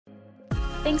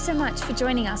Thanks so much for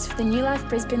joining us for the Newlife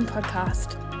Brisbane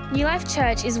podcast. Newlife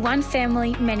Church is one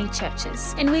family, many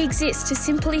churches, and we exist to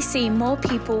simply see more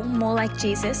people more like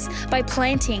Jesus by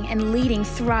planting and leading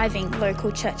thriving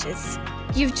local churches.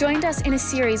 You've joined us in a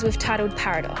series we've titled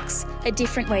Paradox, A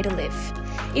Different Way to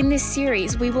Live. In this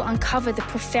series, we will uncover the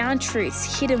profound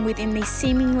truths hidden within these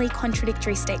seemingly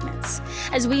contradictory statements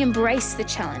as we embrace the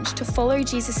challenge to follow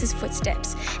Jesus'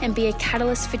 footsteps and be a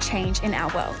catalyst for change in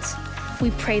our world. We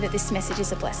pray that this message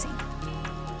is a blessing.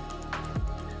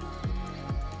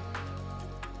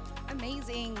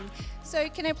 Amazing. So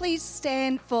can I please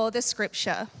stand for the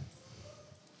scripture?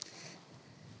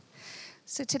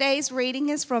 So today's reading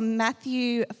is from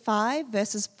Matthew 5,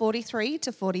 verses 43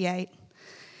 to 48.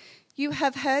 You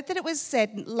have heard that it was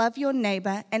said, love your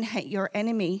neighbor and hate your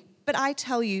enemy. But I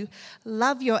tell you,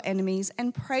 love your enemies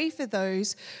and pray for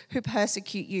those who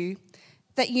persecute you,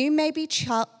 that you may be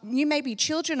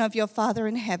children of your Father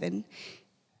in heaven.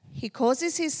 He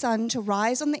causes his sun to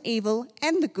rise on the evil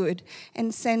and the good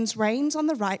and sends rains on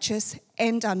the righteous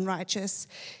and unrighteous.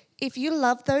 If you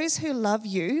love those who love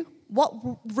you, what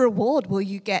reward will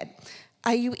you get?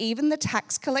 Are you even the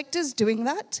tax collectors doing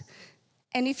that?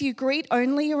 And if you greet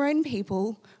only your own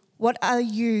people, what are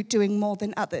you doing more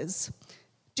than others?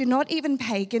 Do not even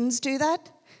pagans do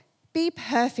that? Be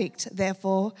perfect,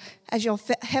 therefore, as your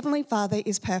heavenly Father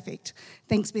is perfect.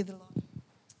 Thanks be the Lord.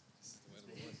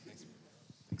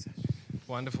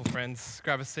 Wonderful, friends.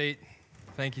 Grab a seat.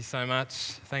 Thank you so much.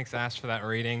 Thanks, Ash, for that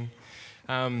reading.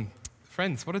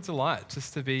 Friends, what a delight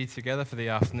just to be together for the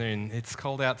afternoon. It's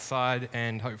cold outside,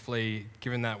 and hopefully,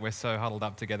 given that we're so huddled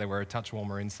up together, we're a touch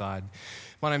warmer inside.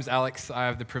 My name's Alex. I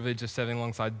have the privilege of serving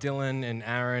alongside Dylan and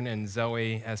Aaron and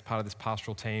Zoe as part of this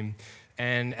pastoral team.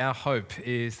 And our hope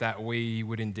is that we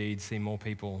would indeed see more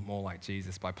people more like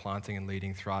Jesus by planting and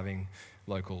leading thriving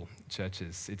local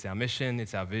churches. It's our mission,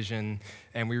 it's our vision,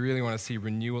 and we really want to see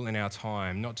renewal in our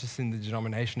time, not just in the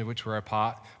denomination of which we're a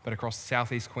part, but across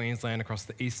southeast Queensland, across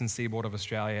the eastern seaboard of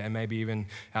Australia, and maybe even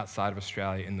outside of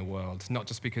Australia in the world. Not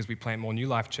just because we plant more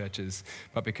Newlife churches,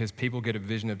 but because people get a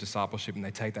vision of discipleship and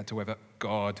they take that to wherever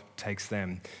God takes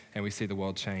them, and we see the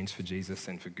world change for Jesus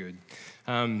and for good.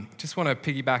 Just want to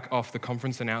piggyback off the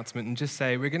conference announcement and just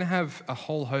say we're going to have a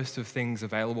whole host of things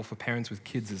available for parents with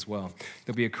kids as well.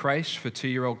 There'll be a creche for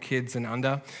 2-year-old kids and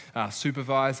under,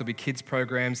 supervised. There'll be kids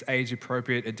programs, age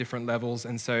appropriate at different levels.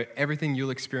 And so everything you'll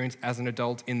experience as an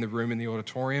adult in the room in the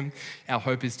auditorium, our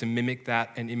hope is to mimic that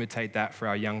and imitate that for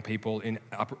our young people in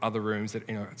other rooms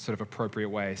in a sort of appropriate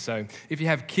way. So if you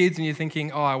have kids and you're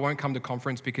thinking, I won't come to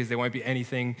conference because there won't be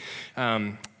anything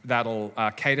that'll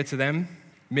cater to them,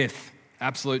 myth.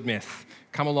 Absolute myth.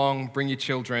 Come along, bring your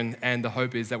children, and the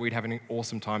hope is that we'd have an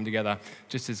awesome time together,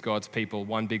 just as God's people,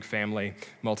 one big family,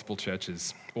 multiple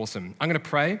churches. Awesome. I'm going to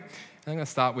pray, and I'm going to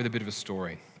start with a bit of a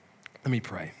story. Let me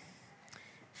pray.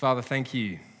 Father, thank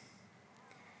you.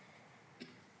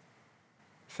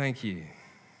 Thank you.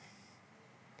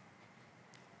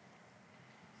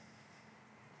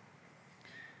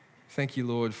 Thank you,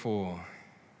 Lord, for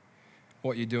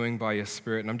what you're doing by your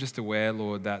Spirit. And I'm just aware,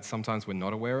 Lord, that sometimes we're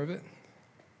not aware of it.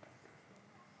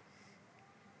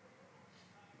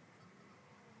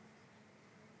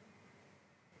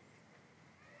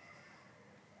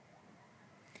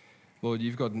 Lord,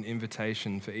 you've got an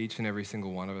invitation for each and every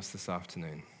single one of us this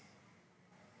afternoon.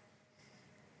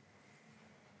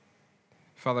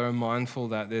 Father, I'm mindful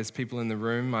that there's people in the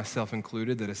room, myself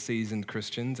included, that are seasoned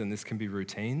Christians, and this can be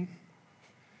routine.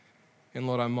 And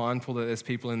Lord, I'm mindful that there's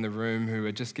people in the room who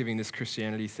are just giving this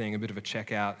Christianity thing a bit of a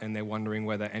check out, and they're wondering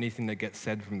whether anything that gets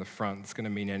said from the front is going to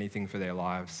mean anything for their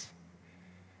lives.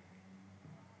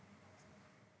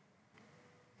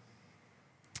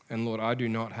 And Lord, I do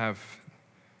not have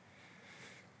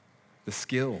the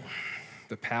skill,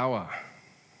 the power,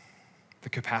 the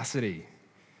capacity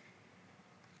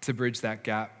to bridge that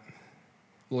gap,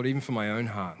 Lord, even for my own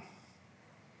heart.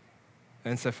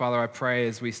 And so, Father, I pray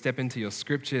as we step into your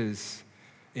scriptures,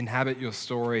 inhabit your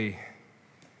story,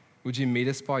 would you meet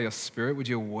us by your Spirit? Would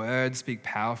your word speak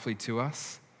powerfully to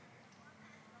us?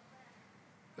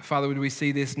 Father, would we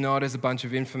see this not as a bunch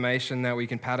of information that we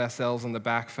can pat ourselves on the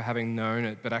back for having known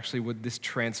it, but actually would this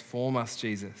transform us,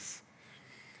 Jesus?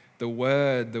 The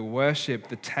word, the worship,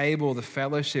 the table, the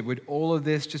fellowship, would all of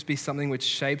this just be something which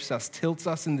shapes us, tilts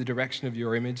us in the direction of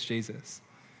your image, Jesus?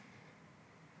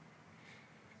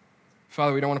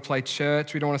 Father, we don't want to play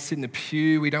church. We don't want to sit in the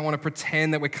pew. We don't want to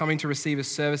pretend that we're coming to receive a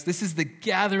service. This is the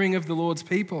gathering of the Lord's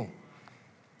people.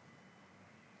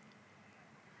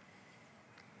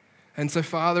 And so,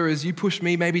 Father, as you push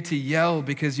me maybe to yell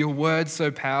because your word's so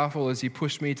powerful, as you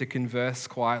push me to converse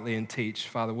quietly and teach,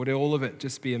 Father, would all of it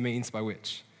just be a means by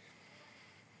which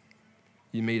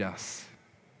you meet us.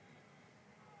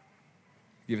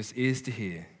 Give us ears to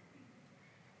hear,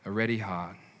 a ready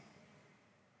heart.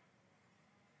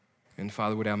 And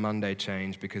Father, would our Monday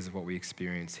change because of what we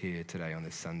experience here today on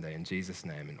this Sunday? In Jesus'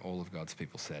 name, and all of God's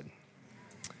people said,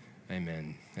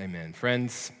 amen. Amen.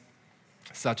 Friends,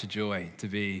 such a joy to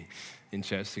be in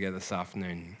church together this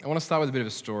afternoon. I want to start with a bit of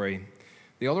a story.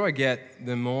 The older I get,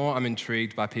 the more I'm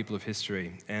intrigued by people of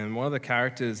history. And one of the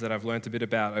characters that I've learnt a bit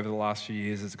about over the last few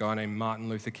years is a guy named Martin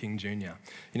Luther King Jr.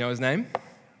 You know his name?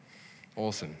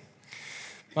 Awesome.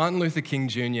 Martin Luther King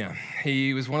Jr.,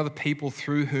 he was one of the people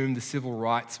through whom the civil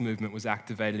rights movement was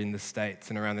activated in the States.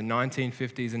 And around the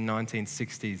 1950s and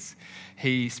 1960s,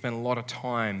 he spent a lot of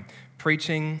time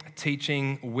preaching,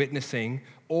 teaching, witnessing,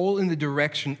 all in the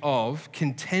direction of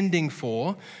contending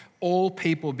for all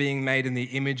people being made in the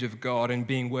image of God and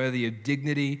being worthy of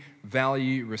dignity,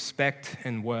 value, respect,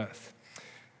 and worth.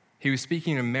 He was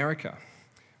speaking in America,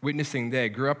 witnessing there,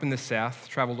 grew up in the South,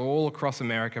 traveled all across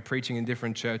America, preaching in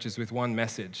different churches with one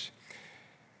message.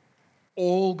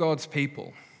 All God's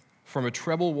people, from a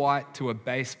treble white to a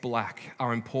bass black,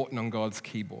 are important on God's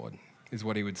keyboard, is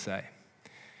what he would say.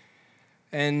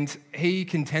 And he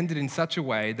contended in such a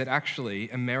way that actually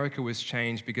America was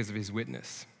changed because of his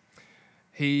witness.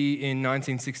 He, in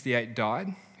 1968,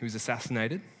 died. He was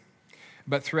assassinated.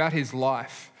 But throughout his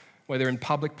life, whether in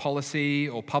public policy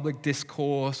or public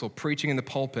discourse or preaching in the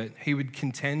pulpit, he would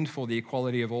contend for the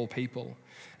equality of all people.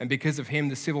 And because of him,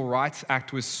 the Civil Rights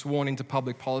Act was sworn into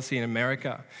public policy in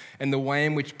America. And the way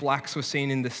in which blacks were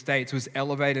seen in the States was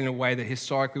elevated in a way that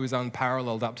historically was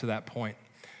unparalleled up to that point.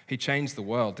 He changed the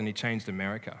world and he changed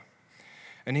America.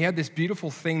 And he had this beautiful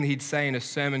thing that he'd say in a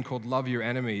sermon called Love Your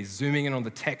Enemies, zooming in on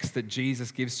the text that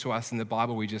Jesus gives to us in the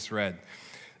Bible we just read.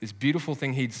 This beautiful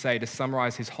thing he'd say to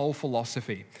summarize his whole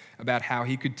philosophy about how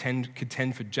he could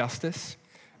contend for justice,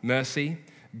 mercy,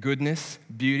 goodness,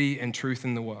 beauty, and truth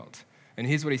in the world. And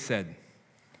here's what he said: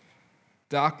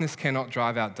 darkness cannot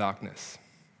drive out darkness.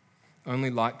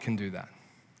 Only light can do that.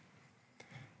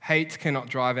 Hate cannot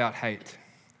drive out hate.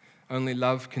 Only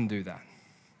love can do that.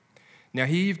 Now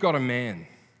here you've got a man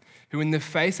who, in the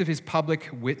face of his public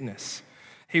witness,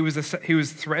 he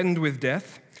was threatened with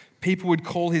death. People would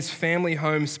call his family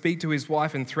home, speak to his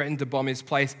wife, and threaten to bomb his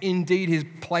place. Indeed, his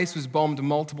place was bombed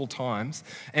multiple times.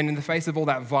 And in the face of all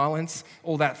that violence,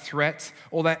 all that threat,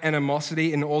 all that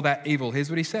animosity, and all that evil, here's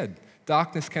what he said: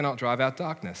 darkness cannot drive out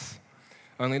darkness.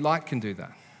 Only light can do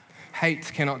that.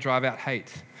 Hate cannot drive out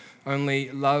hate. Only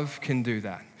love can do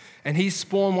that. And he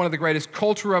spawned one of the greatest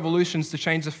cultural revolutions to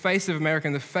change the face of America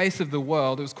and the face of the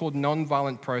world. It was called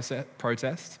nonviolent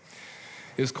protest.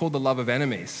 It was called the love of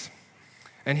enemies.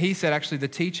 And he said, actually, the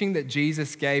teaching that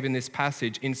Jesus gave in this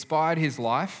passage inspired his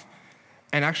life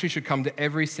and actually should come to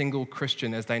every single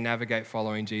Christian as they navigate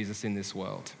following Jesus in this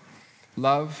world.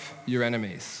 Love your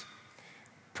enemies.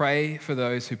 Pray for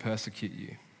those who persecute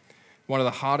you. One of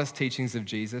the hardest teachings of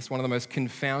Jesus, one of the most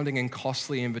confounding and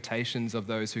costly invitations of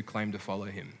those who claim to follow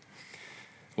him.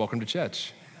 Welcome to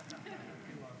church.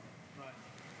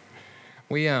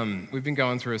 We've been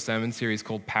going through a sermon series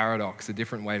called Paradox, A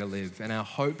Different Way to Live, and our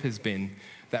hope has been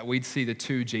that we'd see the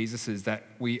two Jesuses that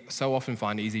we so often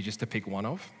find easy just to pick one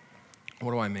of.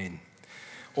 What do I mean?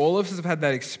 All of us have had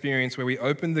that experience where we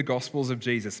open the Gospels of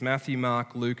Jesus, Matthew,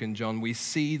 Mark, Luke, and John. We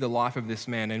see the life of this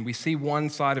man, and we see one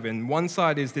side of it. And one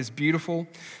side is this beautiful,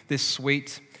 this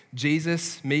sweet,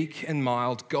 Jesus, meek and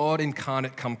mild, God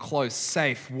incarnate, come close,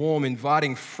 safe, warm,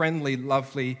 inviting, friendly,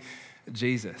 lovely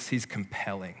Jesus. He's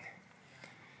compelling.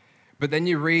 But then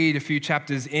you read a few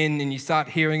chapters in and you start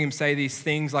hearing him say these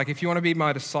things like, if you want to be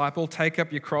my disciple, take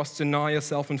up your cross, deny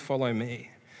yourself, and follow me.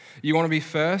 You want to be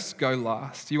first, go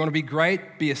last. You want to be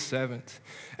great, be a servant.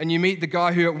 And you meet the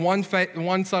guy who at one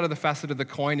side of the facet of the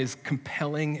coin is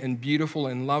compelling and beautiful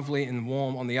and lovely and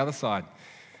warm. On the other side,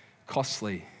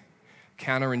 costly,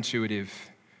 counterintuitive,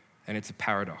 and it's a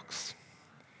paradox.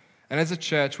 And as a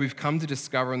church, we've come to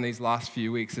discover in these last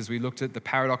few weeks as we looked at the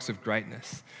paradox of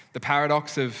greatness, the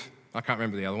paradox of, I can't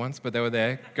remember the other ones, but they were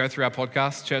there. Go through our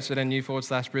podcast,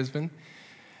 church.nu/Brisbane.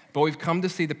 But we've come to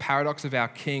see the paradox of our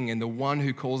King and the one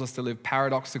who calls us to live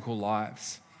paradoxical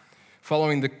lives,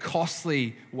 following the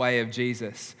costly way of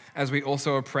Jesus, as we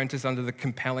also apprentice under the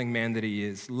compelling man that he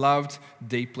is. Loved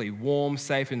deeply, warm,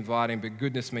 safe, inviting, but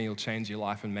goodness me, he'll change your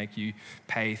life and make you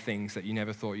pay things that you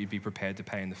never thought you'd be prepared to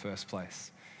pay in the first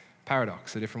place.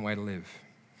 Paradox, a different way to live.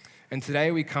 And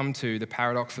today we come to the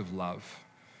paradox of love,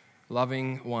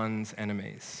 loving one's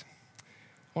enemies.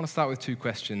 I want to start with two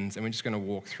questions, and we're just going to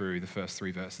walk through the first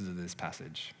three verses of this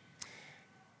passage.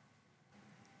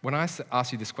 When I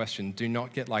ask you this question, do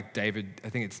not get like David, I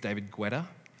think it's David Guetta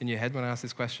in your head when I ask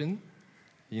this question.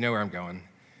 You know where I'm going.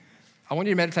 I want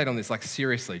you to meditate on this, like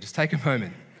seriously. Just take a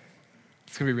moment.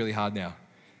 It's going to be really hard now.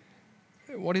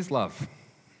 What is love?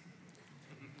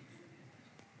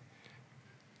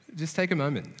 Just take a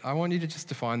moment. I want you to just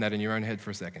define that in your own head for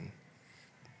a second.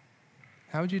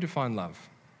 How would you define love?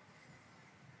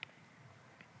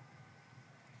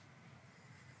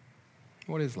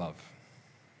 What is love?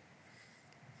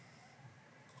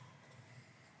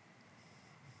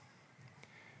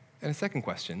 And a second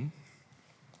question,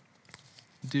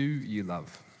 do you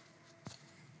love?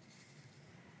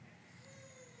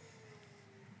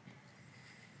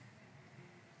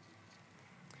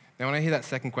 Now, when I hear that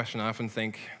second question, I often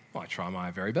think, well, I try my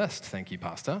very best. Thank you,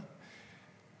 Pastor.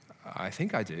 I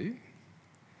think I do.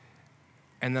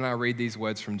 And then I read these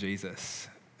words from Jesus,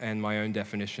 and my own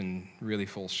definition really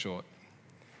falls short.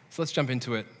 So let's jump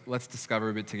into it. Let's discover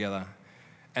a bit together.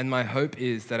 And my hope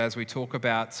is that as we talk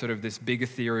about sort of this big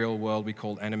ethereal world we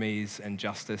call enemies and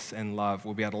justice and love,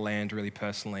 we'll be able to land really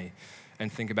personally and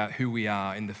think about who we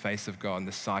are in the face of God, in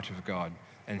the sight of God,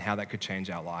 and how that could change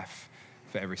our life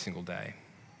for every single day.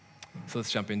 So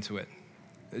let's jump into it.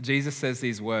 Jesus says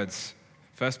these words.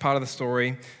 First part of the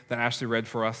story that Ashley read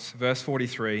for us, verse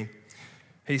 43.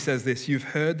 He says this, "You've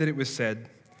heard that it was said,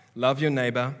 love your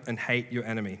neighbor and hate your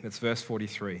enemy." That's verse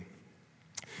 43.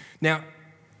 Now,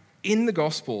 in the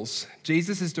Gospels,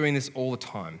 Jesus is doing this all the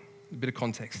time. A bit of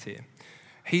context here.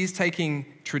 He's taking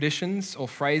traditions or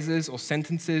phrases or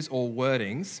sentences or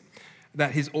wordings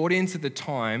that his audience at the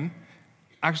time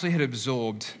actually had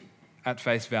absorbed at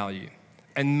face value.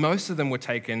 And most of them were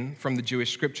taken from the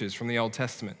Jewish scriptures, from the Old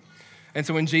Testament. And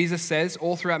so when Jesus says,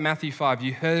 all throughout Matthew 5,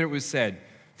 you heard it was said,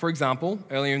 for example,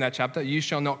 earlier in that chapter, you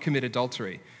shall not commit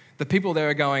adultery. The people there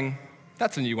are going,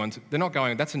 that's a new one. They're not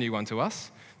going, that's a new one to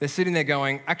us. They're sitting there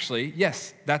going, actually,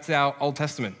 yes, that's our Old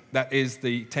Testament. That is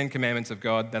the 10 Commandments of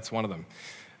God. That's one of them.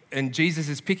 And Jesus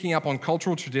is picking up on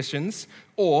cultural traditions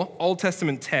or Old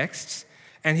Testament texts,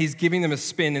 and he's giving them a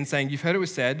spin and saying, you've heard it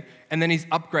was said, and then he's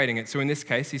upgrading it. So in this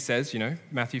case, he says,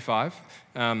 Matthew 5,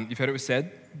 you've heard it was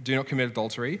said, do not commit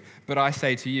adultery, but I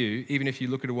say to you, even if you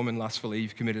look at a woman lustfully,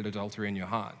 you've committed adultery in your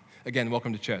heart. Again,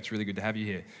 welcome to church. Really good to have you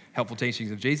here. Helpful teachings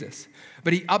of Jesus.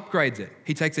 But he upgrades it.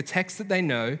 He takes a text that they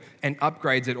know and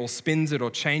upgrades it or spins it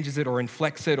or changes it or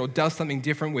inflects it or does something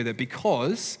different with it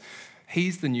because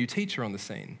he's the new teacher on the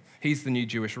scene. He's the new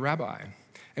Jewish rabbi.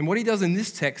 And what he does in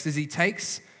this text is he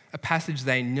takes a passage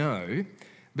they know,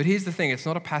 but here's the thing, it's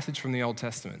not a passage from the Old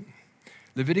Testament.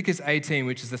 Leviticus 18,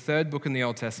 which is the third book in the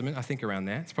Old Testament, I think around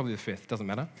there, it's probably the fifth, doesn't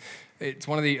matter. It's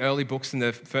one of the early books in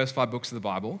the first 5 books of the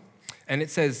Bible, and it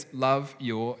says, love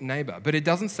your neighbor, but it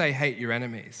doesn't say hate your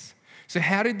enemies. So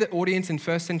how did the audience in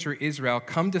first century Israel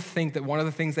come to think that one of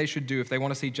the things they should do if they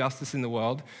want to see justice in the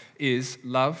world is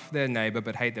love their neighbor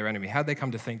but hate their enemy? How did they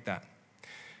come to think that?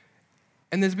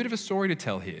 And there's a bit of a story to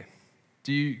tell here.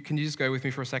 Can you just go with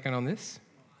me for a second on this?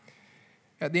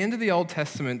 At the end of the Old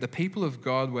Testament, the people of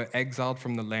God were exiled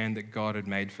from the land that God had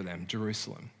made for them,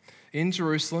 Jerusalem. In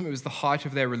Jerusalem, it was the height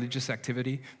of their religious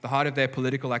activity, the height of their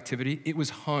political activity. It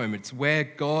was home. It's where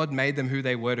God made them who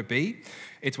they were to be.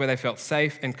 It's where they felt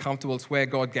safe and comfortable. It's where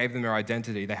God gave them their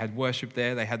identity. They had worship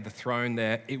there. They had the throne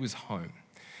there. It was home.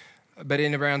 But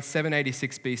in around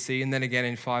 786 BC and then again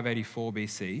in 584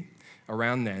 BC,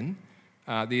 around then,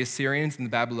 the Assyrians and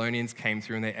the Babylonians came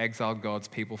through and they exiled God's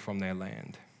people from their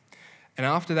land. And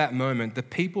after that moment, the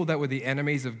people that were the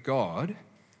enemies of God,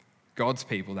 God's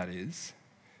people that is,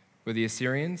 were the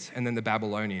Assyrians and then the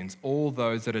Babylonians, all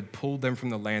those that had pulled them from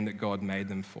the land that God made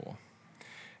them for.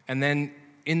 And then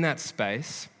in that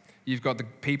space, you've got the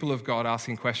people of God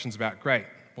asking questions about, great,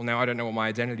 well now I don't know what my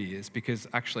identity is because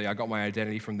actually I got my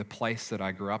identity from the place that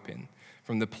I grew up in.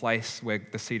 From the place where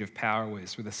the seat of power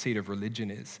is, where the seat of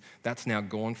religion is. That's now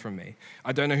gone from me.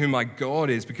 I don't know who my God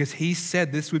is because he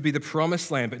said this would be the promised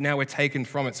land, but now we're taken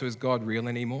from it, so is God real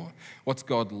anymore? What's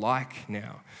God like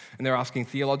now? And they're asking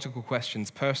theological questions,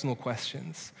 personal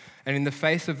questions. And in the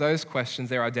face of those questions,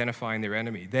 they're identifying their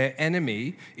enemy. Their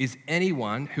enemy is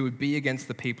anyone who would be against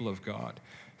the people of God.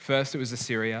 First it was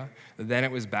Assyria, then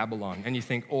it was Babylon. And you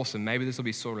think, awesome, maybe this will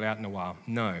be sorted out in a while.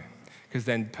 No, because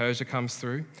then Persia comes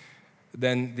through.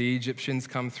 Then the Egyptians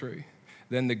come through.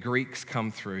 Then the Greeks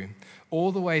come through.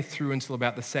 All the way through until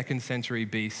about the 2nd century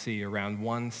BC, around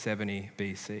 170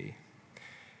 BC.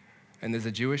 And there's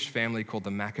a Jewish family called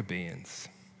the Maccabees.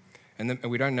 And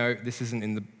we don't know, this isn't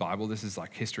in the Bible, this is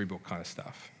like history book kind of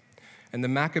stuff. And the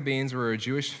Maccabees were a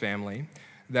Jewish family.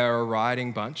 They were a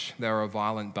rioting bunch. They were a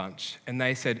violent bunch. And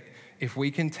they said, if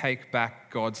we can take back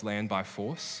God's land by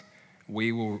force,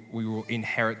 we will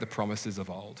inherit the promises of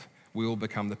old. We will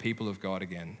become the people of God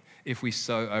again. if we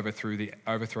so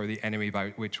overthrow the enemy by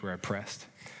which we're oppressed.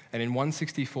 And in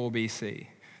 164 BC,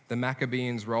 the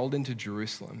Maccabees rolled into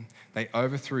Jerusalem. They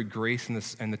overthrew Greece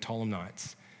and the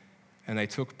Ptolemies, and they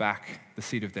took back the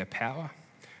seat of their power,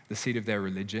 the seat of their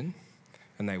religion,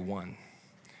 and they won.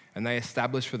 And they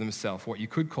established for themselves what you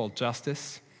could call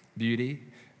justice, beauty,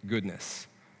 goodness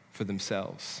for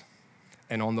themselves.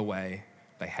 And on the way,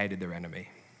 they hated their enemy.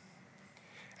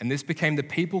 And this became the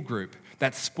people group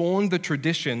that spawned the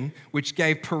tradition which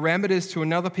gave parameters to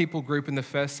another people group in the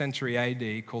 1st century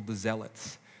AD called the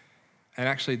Zealots. And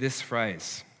actually this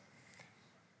phrase,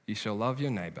 you shall love your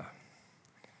neighbor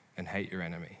and hate your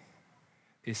enemy,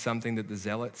 is something that the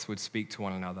Zealots would speak to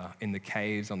one another in the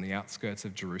caves on the outskirts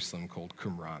of Jerusalem called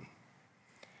Qumran.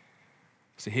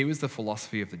 So here was the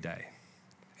philosophy of the day.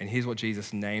 And here's what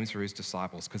Jesus names for his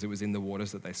disciples because it was in the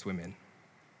waters that they swim in.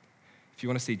 If you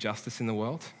want to see justice in the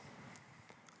world,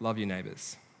 love your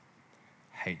neighbors,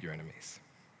 hate your enemies.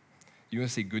 You want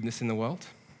to see goodness in the world?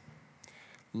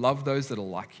 Love those that are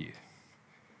like you,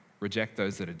 reject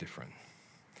those that are different.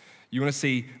 You want to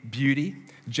see beauty,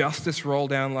 justice roll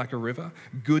down like a river,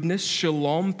 goodness,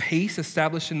 shalom, peace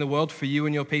established in the world for you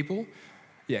and your people?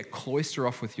 Yeah, cloister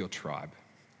off with your tribe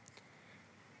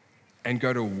and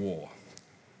go to war.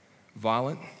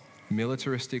 Violent,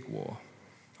 militaristic war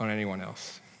on anyone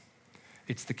else.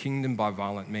 It's the kingdom by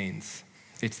violent means.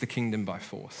 It's the kingdom by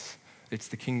force. It's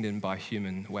the kingdom by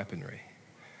human weaponry.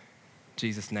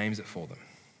 Jesus names it for them.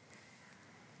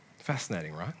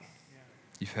 Fascinating, right? Yeah.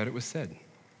 You've heard it was said.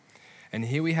 And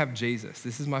here we have Jesus.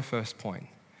 This is my first point.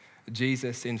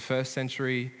 Jesus in 1st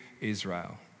century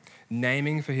Israel,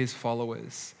 naming for his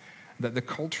followers that the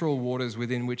cultural waters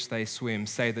within which they swim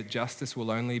say that justice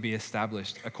will only be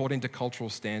established according to cultural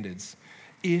standards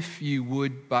if you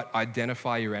would but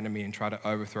identify your enemy and try to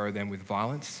overthrow them with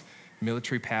violence,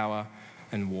 military power,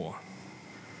 and war.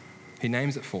 He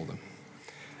names it for them.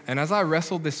 And as I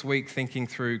wrestled this week thinking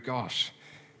through, gosh,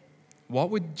 what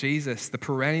would Jesus, the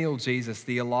perennial Jesus,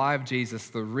 the alive Jesus,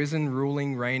 the risen,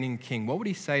 ruling, reigning king, what would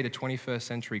he say to 21st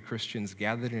century Christians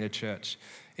gathered in a church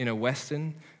in a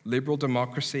Western liberal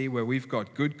democracy where we've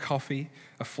got good coffee,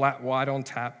 a flat white on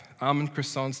tap, almond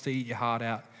croissants to eat your heart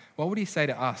out? What would he say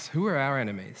to us? Who are our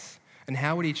enemies? And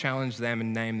how would he challenge them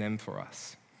and name them for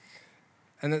us?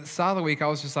 And at the start of the week, I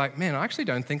was just like, man, I actually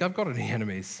don't think I've got any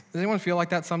enemies. Does anyone feel like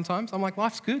that sometimes? I'm like,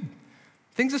 life's good.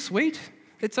 Things are sweet.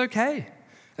 It's okay.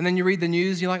 And then you read the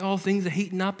news, you're like, oh, things are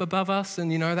heating up above us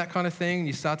and, that kind of thing. And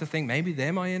you start to think maybe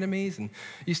they're my enemies. And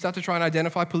you start to try and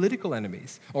identify political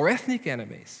enemies or ethnic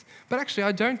enemies. But actually,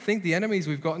 I don't think the enemies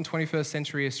we've got in 21st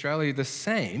century Australia are the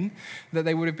same that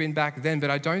they would have been back then.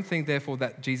 But I don't think, therefore,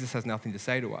 that Jesus has nothing to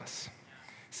say to us.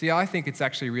 See, I think it's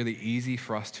actually really easy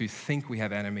for us to think we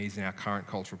have enemies in our current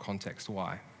cultural context.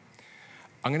 Why?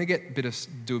 I'm going to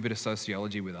do a bit of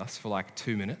sociology with us for like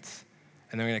 2 minutes.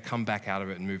 And then we're going to come back out of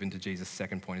it and move into Jesus'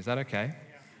 second point. Is that okay?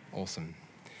 Yeah. Awesome.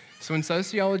 So when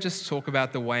sociologists talk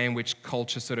about the way in which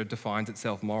culture sort of defines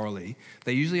itself morally,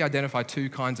 they usually identify two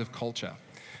kinds of culture.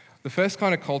 The first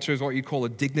kind of culture is what you call a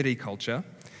dignity culture.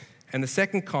 And the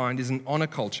second kind is an honor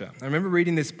culture. I remember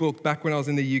reading this book back when I was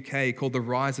in the UK called The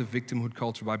Rise of Victimhood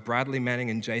Culture by Bradley Manning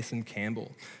and Jason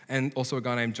Campbell, and also a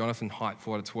guy named Jonathan Haidt,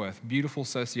 for what it's worth. Beautiful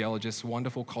sociologists,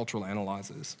 wonderful cultural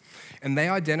analyzers. And they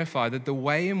identify that the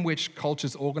way in which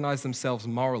cultures organize themselves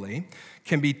morally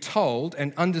can be told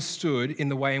and understood in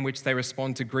the way in which they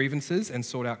respond to grievances and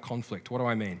sort out conflict. What do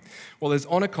I mean? Well, there's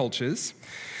honor cultures.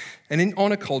 And in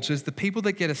honor cultures, the people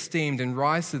that get esteemed and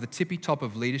rise to the tippy top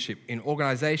of leadership in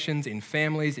organizations, in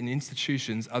families, in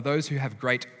institutions are those who have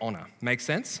great honor. Make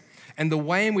sense? And the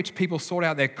way in which people sort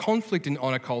out their conflict in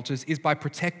honor cultures is by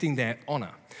protecting their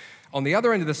honor. On the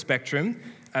other end of the spectrum,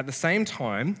 at the same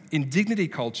time, in dignity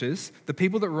cultures, the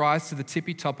people that rise to the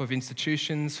tippy top of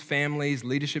institutions, families,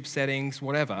 leadership settings,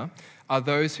 whatever, are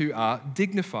those who are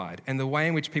dignified. And the way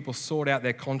in which people sort out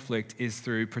their conflict is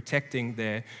through protecting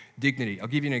their dignity. I'll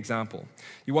give you an example.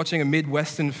 You're watching a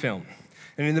Midwestern film.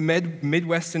 And in the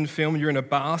Midwestern film, you're in a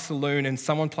bar saloon and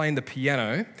someone playing the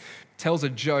piano tells a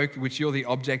joke which you're the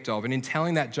object of. And in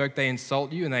telling that joke, they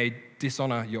insult you and they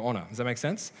dishonor your honor. Does that make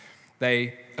sense?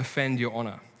 They offend your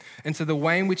honor. And so the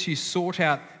way in which you sort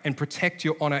out and protect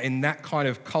your honor in that kind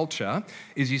of culture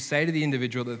is you say to the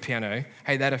individual at the piano,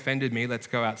 hey, that offended me, let's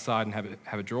go outside and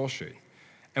have a draw shoot.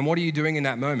 And what are you doing in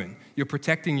that moment? You're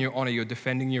protecting your honor, you're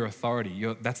defending your authority.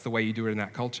 That's the way you do it in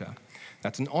that culture.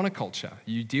 That's an honor culture.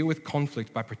 You deal with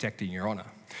conflict by protecting your honor.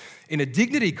 In a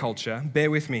dignity culture, bear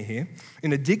with me here,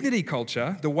 in a dignity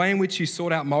culture, the way in which you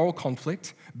sort out moral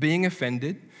conflict, being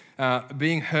offended,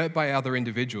 being hurt by other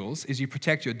individuals is you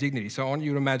protect your dignity. So I want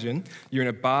you to imagine you're in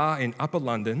a bar in Upper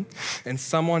London and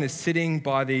someone is sitting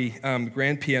by the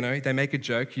grand piano. They make a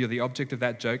joke. You're the object of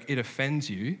that joke. It offends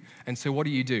you. And so what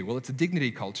do? Well, it's a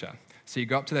dignity culture. So you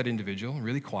go up to that individual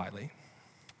really quietly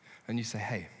and you say,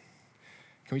 hey,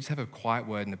 can we just have a quiet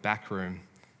word in the back room,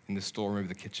 in the storeroom of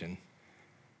the kitchen?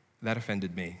 That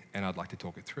offended me and I'd like to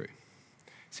talk it through.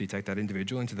 So you take that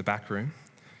individual into the back room,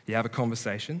 you have a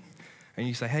conversation, and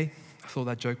you say, hey, I thought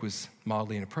that joke was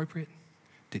mildly inappropriate,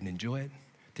 didn't enjoy it,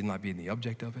 didn't like being the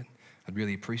object of it. I'd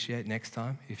really appreciate next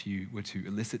time if you were to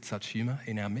elicit such humor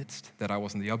in our midst, that I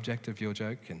wasn't the object of your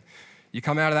joke. And you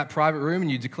come out of that private room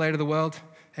and you declare to the world,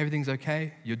 everything's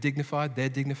okay, you're dignified, they're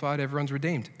dignified, everyone's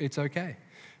redeemed, it's okay.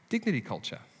 Dignity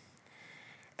culture.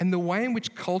 And the way in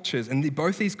which cultures, and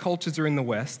both these cultures are in the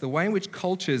West, the way in which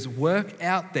cultures work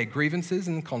out their grievances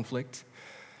and conflict,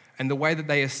 and the way that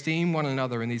they esteem one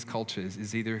another in these cultures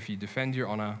is either if you defend your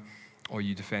honor or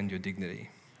you defend your dignity.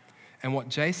 And what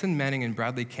Jason Manning and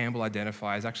Bradley Campbell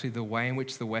identify is actually the way in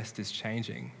which the West is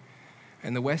changing.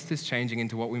 And the West is changing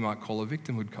into what we might call a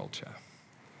victimhood culture.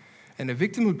 And a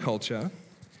victimhood culture,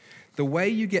 the way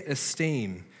you get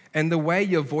esteem and the way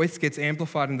your voice gets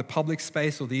amplified in the public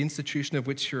space or the institution of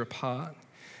which you're a part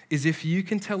is if you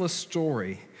can tell a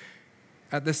story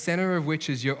at the center of which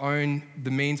is the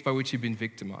means by which you've been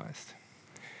victimized.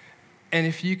 And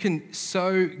if you can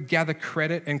so gather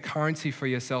credit and currency for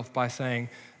yourself by saying,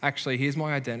 actually, here's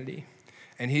my identity,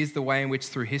 and here's the way in which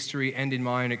through history and in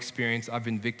my own experience I've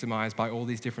been victimized by all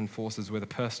these different forces, whether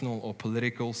personal or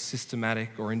political, systematic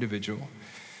or individual.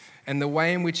 And the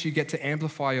way in which you get to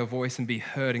amplify your voice and be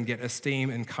heard and get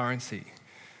esteem and currency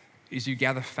is you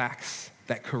gather facts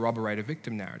that corroborate a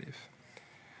victim narrative.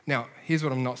 Now, here's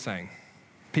what I'm not saying.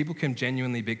 People can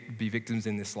genuinely be victims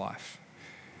in this life.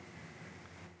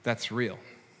 That's real.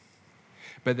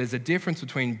 But there's a difference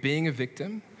between being a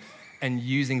victim and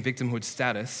using victimhood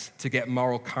status to get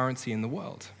moral currency in the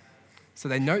world. So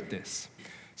they note this.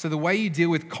 So the way you deal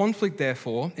with conflict,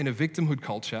 therefore, in a victimhood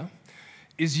culture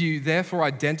is you therefore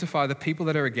identify the people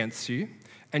that are against you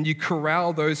and you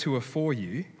corral those who are for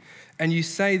you. And you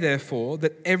say, therefore,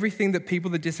 that everything that people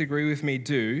that disagree with me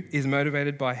do is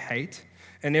motivated by hate,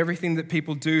 and everything that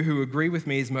people do who agree with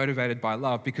me is motivated by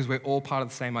love, because we're all part of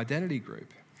the same identity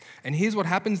group. And here's what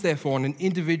happens, therefore, on an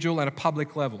individual and a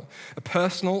public level, a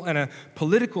personal and a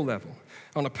political level.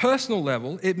 On a personal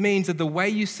level, it means that the way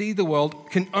you see the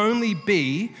world can only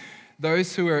be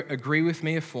those who agree with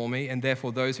me are for me, and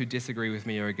therefore those who disagree with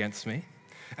me are against me.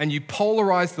 And you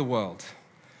polarize the world.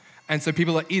 And so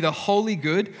people are either wholly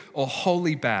good or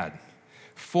wholly bad,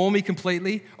 for me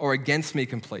completely or against me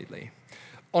completely.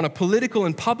 On a political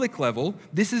and public level,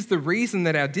 this is the reason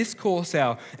that our discourse,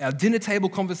 our dinner table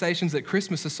conversations at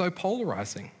Christmas are so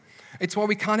polarizing. It's why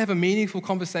we can't have a meaningful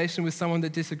conversation with someone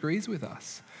that disagrees with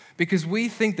us, because we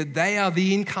think that they are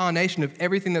the incarnation of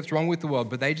everything that's wrong with the world,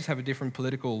 but they just have a different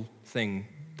political thing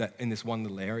that in this one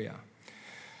little area.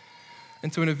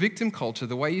 And so in a victim culture,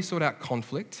 the way you sort out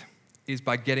conflict is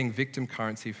by getting victim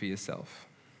currency for yourself.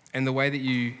 And the way that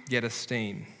you get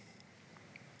esteem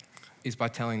is by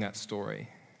telling that story.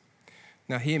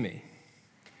 Now hear me.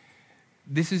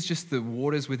 This is just the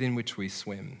waters within which we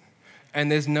swim. And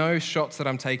there's no shots that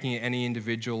I'm taking at any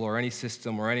individual or any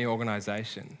system or any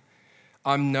organization.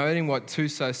 I'm noting what two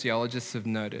sociologists have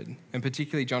noted, and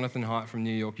particularly Jonathan Haidt from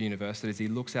New York University, as he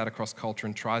looks out across culture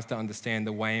and tries to understand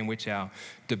the way in which our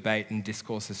debate and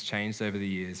discourse has changed over the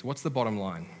years. What's the bottom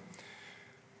line?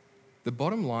 The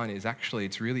bottom line is actually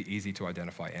it's really easy to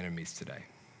identify enemies today.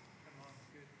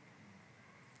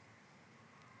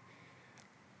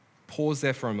 Pause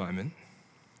there for a moment.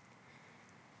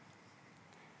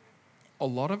 A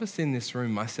lot of us in this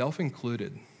room, myself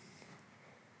included,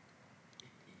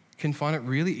 can find it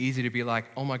really easy to be like,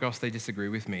 oh my gosh, they disagree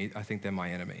with me. I think they're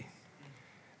my enemy.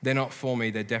 They're not for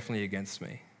me. They're definitely against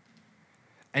me.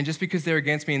 And just because they're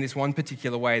against me in this one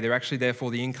particular way, they're actually therefore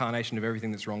the incarnation of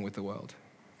everything that's wrong with the world.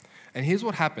 And here's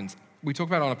what happens. We talk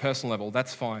about it on a personal level.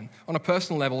 That's fine. On a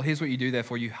personal level, here's what you do,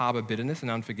 therefore. You harbor bitterness and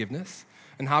unforgiveness.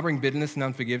 And harboring bitterness and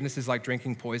unforgiveness is like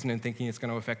drinking poison and thinking it's going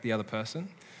to affect the other person.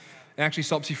 It actually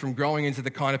stops you from growing into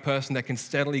the kind of person that can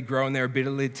steadily grow in their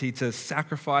ability to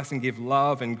sacrifice and give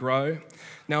love and grow.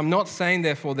 Now, I'm not saying,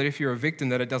 therefore, that if you're a victim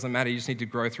that it doesn't matter, you just need to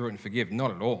grow through it and forgive.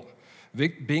 Not at all.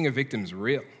 Being a victim is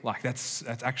real. Like, that's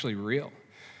actually real.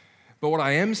 But what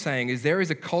I am saying is there is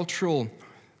a cultural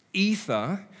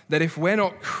ether that if we're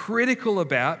not critical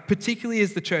about, particularly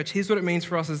as the church, here's what it means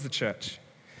for us as the church.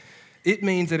 It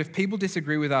means that if people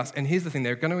disagree with us, and here's the thing,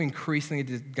 they're going to increasingly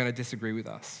disagree with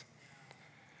us.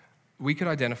 We could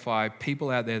identify people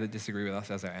out there that disagree with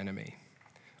us as our enemy.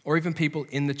 or even people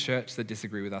in the church that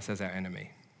disagree with us as our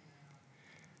enemy.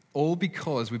 All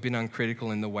because we've been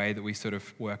uncritical in the way that we sort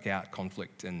of work out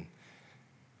conflict and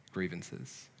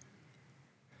grievances.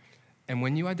 And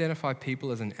when you identify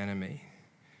people as an enemy,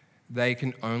 they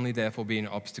can only therefore be an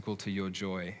obstacle to your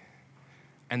joy.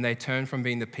 And they turn from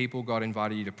being the people God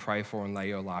invited you to pray for and lay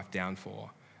your life down for,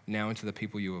 now into the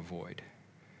people you avoid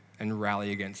and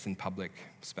rally against in public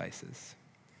spaces.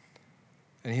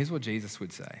 And here's what Jesus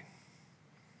would say.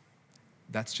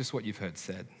 That's just what you've heard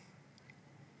said.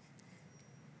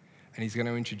 And he's going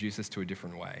to introduce us to a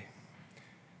different way.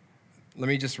 Let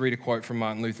me just read a quote from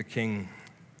Martin Luther King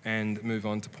and move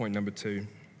on to point number 2.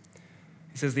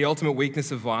 He says, "The ultimate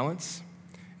weakness of violence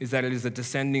is that it is a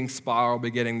descending spiral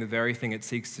begetting the very thing it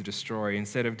seeks to destroy.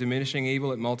 Instead of diminishing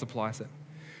evil, it multiplies it.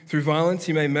 Through violence,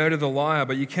 you may murder the liar,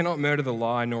 but you cannot murder the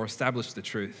lie nor establish the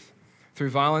truth.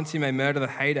 Through violence, you may murder the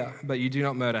hater, but you do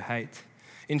not murder hate.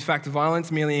 In fact,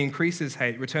 violence merely increases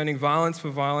hate. Returning violence for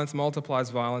violence multiplies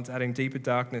violence, adding deeper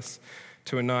darkness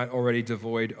to a night already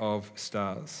devoid of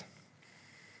stars."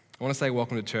 I want to say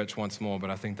welcome to church once more,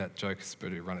 but I think that joke has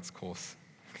better run its course.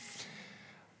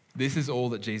 This is all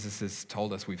that Jesus has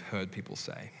told us we've heard people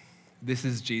say. This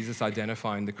is Jesus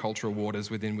identifying the cultural waters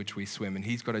within which we swim, and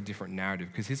he's got a different narrative,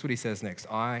 because here's what he says next.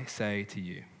 "I say to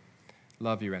you,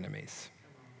 love your enemies.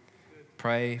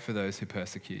 Pray for those who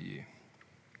persecute you."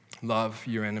 Love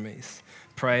your enemies.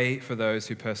 Pray for those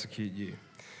who persecute you.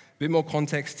 A bit more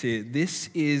context here. This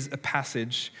is a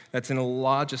passage that's in a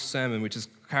larger sermon, which is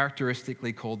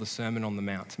characteristically called the Sermon on the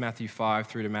Mount, Matthew 5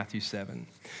 through to Matthew 7.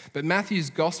 But Matthew's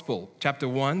Gospel, chapter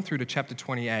 1 through to chapter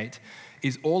 28,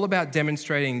 is all about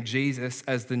demonstrating Jesus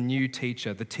as the new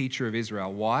teacher, the teacher of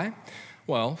Israel. Why?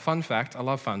 Well, fun fact, I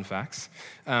love fun facts.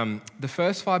 The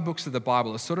first 5 books of the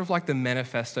Bible are sort of like the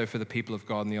manifesto for the people of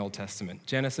God in the Old Testament.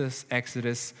 Genesis,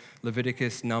 Exodus,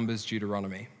 Leviticus, Numbers,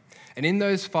 Deuteronomy. And in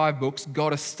those 5 books,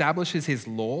 God establishes his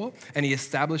law and he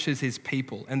establishes his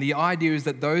people. And the idea is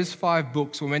that those 5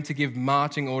 books were meant to give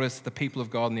marching orders to the people of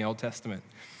God in the Old Testament.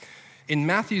 In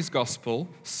Matthew's Gospel,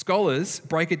 scholars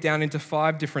break it down into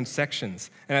 5 different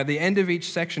sections. And at the end of each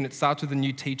section, it starts with a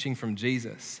new teaching from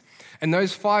Jesus. And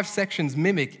those 5 sections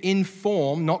mimic in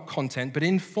form, not content, but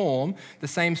in form, the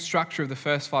same structure of the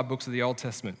first 5 books of the Old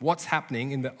Testament. What's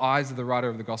happening in the eyes of the writer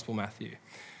of the Gospel, Matthew?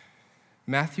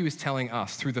 Matthew is telling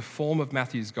us, through the form of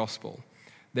Matthew's Gospel,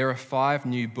 there are 5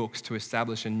 new books to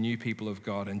establish a new people of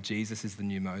God, and Jesus is the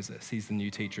new Moses. He's the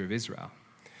new teacher of Israel.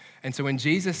 And so when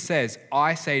Jesus says,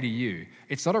 "I say to you,"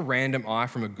 it's not a random I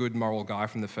from a good moral guy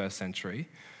from the first century.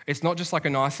 It's not just like a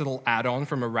nice little add-on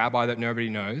from a rabbi that nobody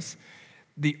knows.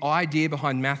 The idea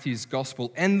behind Matthew's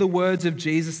Gospel and the words of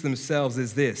Jesus themselves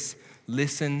is this: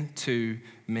 listen to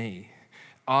me.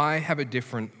 I have a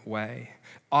different way.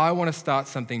 I want to start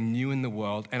something new in the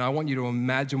world, and I want you to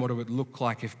imagine what it would look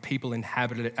like if people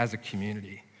inhabited it as a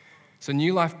community. So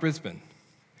Newlife Brisbane,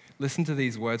 listen to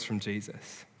these words from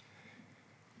Jesus.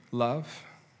 Love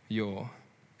your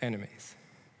enemies.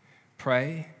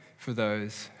 Pray for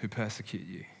those who persecute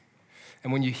you.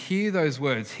 And when you hear those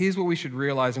words, here's what we should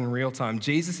realize in real time.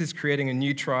 Jesus is creating a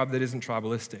new tribe that isn't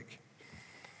tribalistic.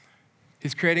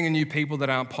 He's creating a new people that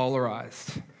aren't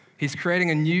polarized. He's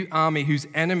creating a new army whose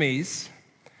enemies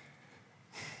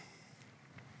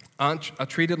are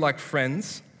treated like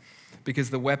friends, because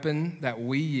the weapon that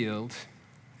we yield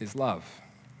is love.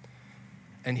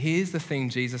 And here's the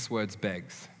thing Jesus' words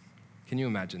begs. Can you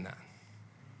imagine that?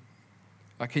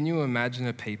 Like, can you imagine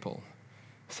a people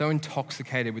so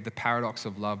intoxicated with the paradox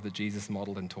of love that Jesus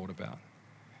modeled and taught about,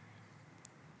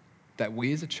 that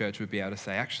we as a church would be able to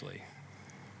say, actually,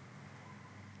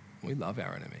 we love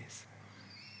our enemies.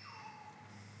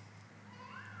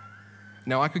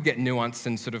 Now, I could get nuanced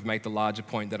and sort of make the larger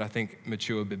point that I think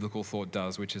mature biblical thought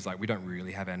does, which is like, we don't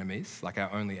really have enemies. Like,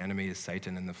 our only enemy is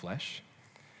Satan in the flesh.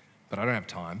 But I don't have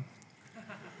time.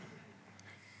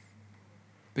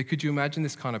 But could you imagine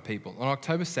this kind of people? On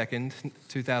October 2nd,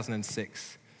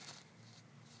 2006,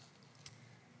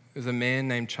 there was a man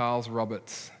named Charles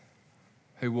Roberts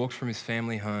who walked from his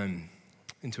family home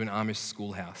into an Amish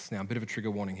schoolhouse. Now, a bit of a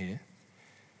trigger warning here.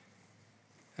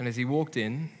 And as he walked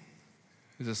in,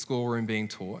 there was a schoolroom being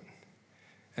taught,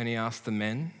 and he asked the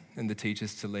men and the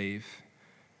teachers to leave,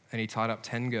 and he tied up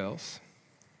 10 girls,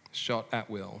 shot at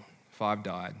will. 5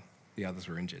 died, the others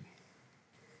were injured.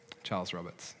 Charles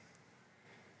Roberts,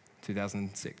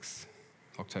 2006,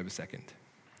 October 2nd.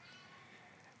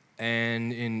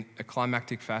 And in a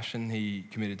climactic fashion, he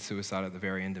committed suicide at the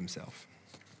very end himself.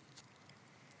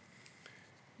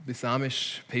 This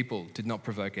Amish people did not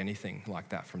provoke anything like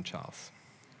that from Charles.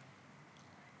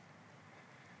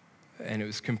 And it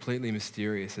was completely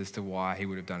mysterious as to why he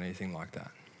would have done anything like that.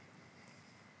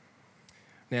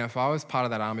 Now, if I was part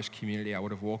of that Amish community, I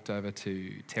would have walked over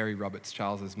to Terry Roberts,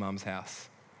 Charles's mum's house,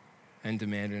 and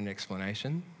demanded an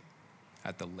explanation,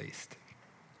 at the least.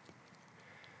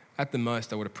 At the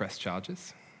most, I would have pressed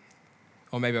charges.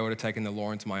 Or maybe I would have taken the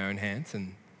law into my own hands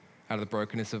and, out of the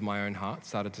brokenness of my own heart,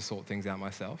 started to sort things out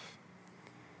myself.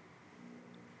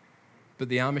 But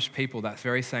the Amish people, that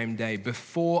very same day,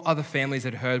 before other families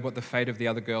had heard what the fate of the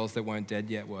other girls that weren't dead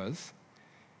yet was,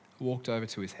 walked over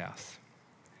to his house.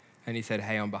 And he said,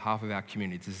 hey, on behalf of our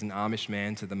community, this is an Amish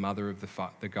man to the mother of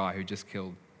the guy who just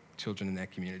killed children in their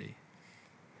community.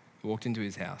 Walked into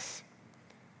his house,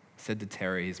 said to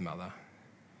Terry, his mother,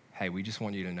 hey, we just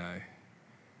want you to know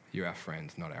you're our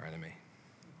friend, not our enemy.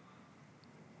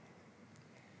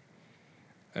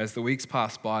 As the weeks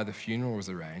passed by, the funeral was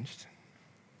arranged.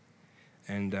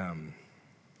 And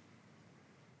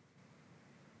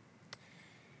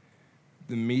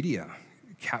the media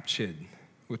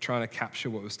were trying to capture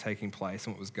what was taking place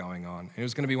and what was going on. And it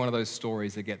was going to be one of those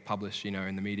stories that get published,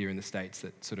 in the media in the States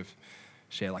that sort of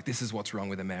share, like, this is what's wrong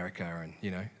with America, and,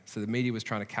 So the media was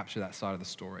trying to capture that side of the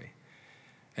story.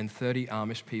 And 30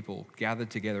 Amish people gathered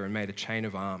together and made a chain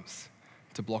of arms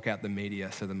to block out the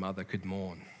media so the mother could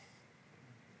mourn.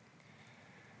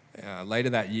 Later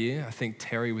that year, I think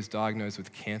Terry was diagnosed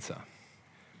with cancer.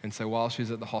 And so while she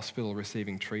was at the hospital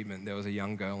receiving treatment, there was a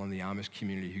young girl in the Amish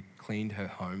community who cleaned her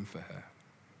home for her.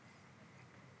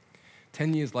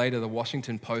 10 years later, the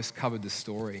Washington Post covered the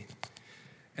story.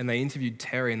 And they interviewed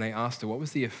Terry and they asked her, what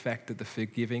was the effect that the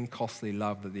forgiving, costly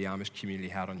love that the Amish community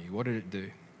had on you? What did it do?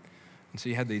 And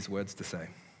she had these words to say.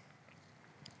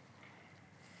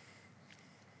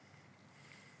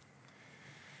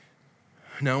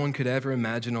 No one could ever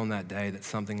imagine on that day that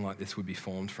something like this would be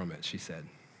formed from it, she said.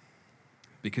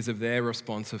 Because of their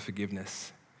response of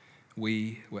forgiveness,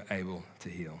 we were able to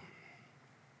heal.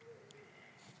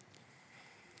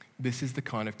 This is the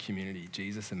kind of community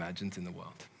Jesus imagines in the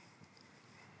world.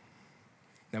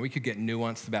 Now, we could get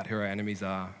nuanced about who our enemies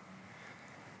are.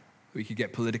 We could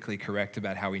get politically correct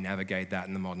about how we navigate that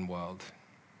in the modern world.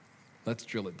 Let's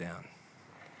drill it down.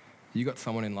 You got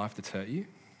someone in life that's hurt you?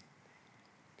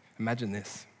 Imagine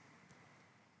this.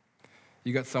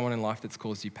 You got someone in life that's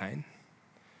caused you pain?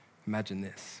 Imagine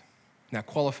this. Now,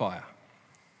 qualifier.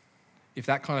 If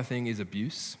that kind of thing is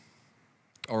abuse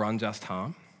or unjust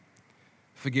harm,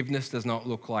 forgiveness does not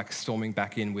look like storming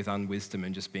back in with unwisdom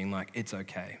and just being like, it's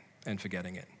okay, and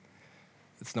forgetting it.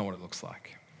 It's not what it looks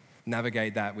like.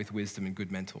 Navigate that with wisdom and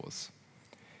good mentors.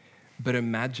 But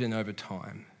imagine over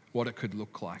time what it could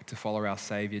look like to follow our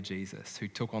Savior Jesus, who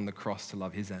took on the cross to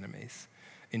love his enemies,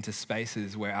 into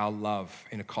spaces where our love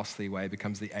in a costly way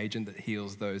becomes the agent that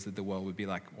heals those that the world would be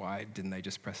like, why didn't they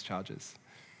just press charges?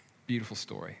 Beautiful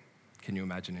story. Can you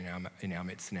imagine in our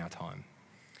midst, in our time?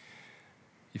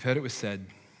 You've heard it was said,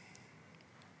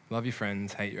 love your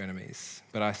friends, hate your enemies,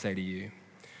 but I say to you.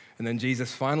 And then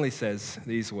Jesus finally says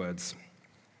these words,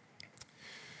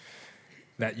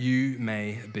 that you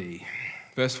may be.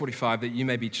 Verse 45, that you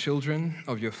may be children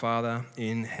of your Father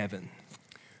in heaven.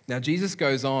 Now, Jesus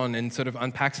goes on and sort of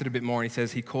unpacks it a bit more, and he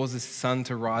says he causes his sun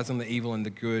to rise on the evil and the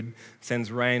good,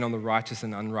 sends rain on the righteous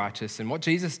and unrighteous. And what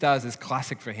Jesus does is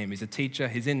classic for him. He's a teacher,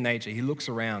 he's in nature, he looks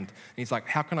around, and he's like,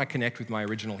 how can I connect with my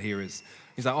original hearers?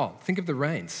 He's like, oh, think of the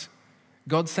rains.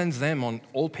 God sends them on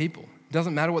all people. It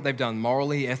doesn't matter what they've done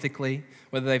morally, ethically,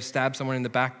 whether they've stabbed someone in the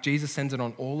back, Jesus sends it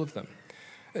on all of them.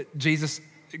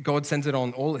 God sends it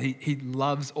on all. He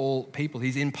loves all people.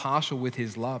 He's impartial with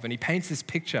his love. And he paints this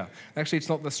picture. Actually, it's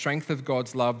not the strength of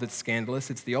God's love that's scandalous.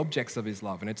 It's the objects of his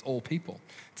love, and it's all people.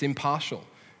 It's impartial.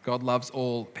 God loves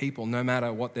all people, no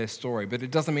matter what their story. But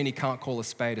it doesn't mean he can't call a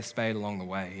spade along the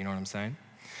way. You know what I'm saying?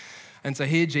 And so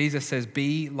here Jesus says,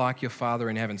 be like your Father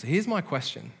in heaven. So here's my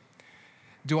question.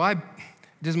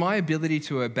 Does my ability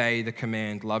to obey the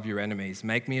command, love your enemies,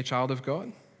 make me a child of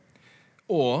God?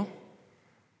 Or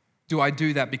do I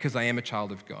do that because I am a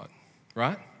child of God,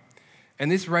 right? And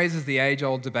this raises the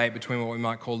age-old debate between what we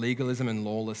might call legalism and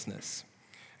lawlessness.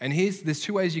 And there's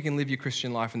two ways you can live your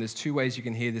Christian life, and there's two ways you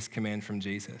can hear this command from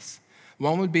Jesus.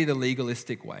 One would be the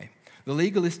legalistic way. The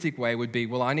legalistic way would be,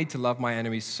 well, I need to love my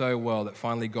enemies so well that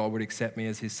finally God would accept me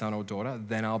as his son or daughter.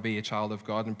 Then I'll be a child of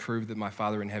God and prove that my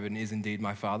Father in heaven is indeed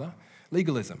my Father.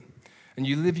 Legalism. And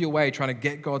you live your way trying to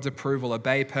get God's approval,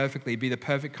 obey perfectly, be the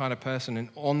perfect kind of person, and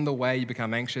on the way you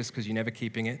become anxious because you're never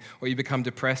keeping it, or you become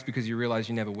depressed because you realize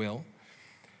you never will.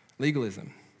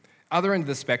 Legalism. Other end of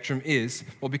the spectrum is,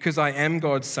 well, because I am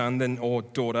God's son or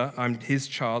daughter, I'm his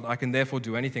child, I can therefore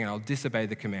do anything and I'll disobey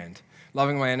the command.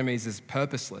 Loving my enemies is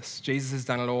purposeless. Jesus has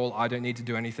done it all. I don't need to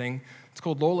do anything. It's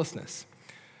called lawlessness.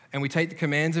 And we take the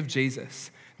commands of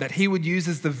Jesus, that he would use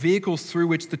as the vehicles through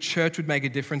which the church would make a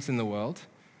difference in the world,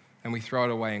 and we throw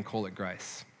it away and call it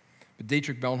grace. But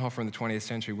Dietrich Bonhoeffer in the 20th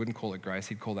century wouldn't call it grace,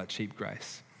 he'd call that cheap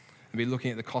grace. And be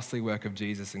looking at the costly work of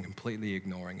Jesus and completely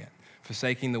ignoring it,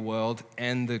 forsaking the world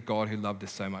and the God who loved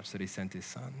us so much that he sent his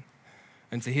son.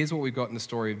 And so here's what we've got in the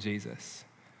story of Jesus.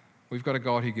 We've got a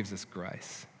God who gives us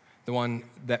grace, the one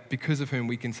that because of whom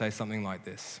we can say something like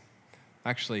this: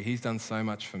 actually, he's done so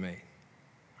much for me,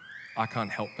 I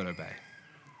can't help but obey.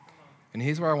 And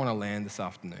here's where I want to land this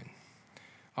afternoon.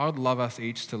 I would love us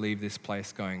each to leave this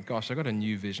place going, gosh, I've got a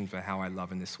new vision for how I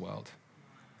love in this world.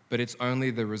 But it's only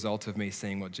the result of me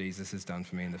seeing what Jesus has done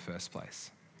for me in the first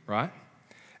place, right?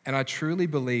 And I truly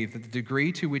believe that the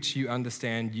degree to which you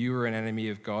understand you are an enemy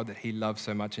of God, that he loves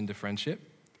so much into friendship,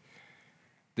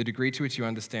 the degree to which you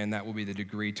understand that will be the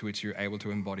degree to which you're able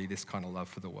to embody this kind of love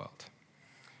for the world.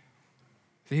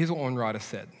 So here's what one writer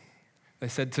said. They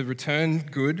said to return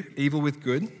good, evil with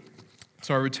good.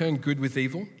 Return good with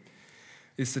evil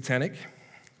is satanic.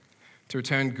 To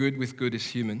return good with good is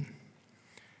human.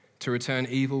 To return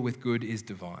evil with good is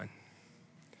divine.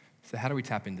 So how do we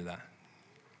tap into that?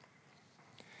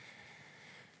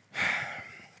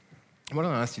 I want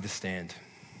to ask you to stand.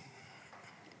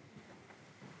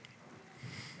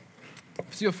 If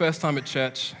it's your first time at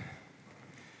church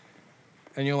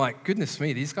and you're like, goodness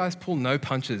me, these guys pull no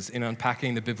punches in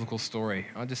unpacking the biblical story,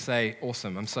 I'll just say,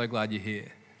 awesome, I'm so glad you're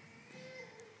here.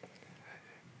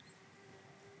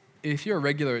 If you're a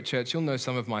regular at church, you'll know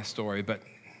some of my story, but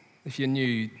if you're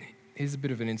new, here's a bit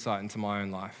of an insight into my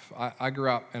own life. I grew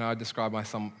up and I describe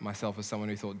myself as someone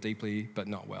who thought deeply but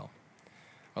not well.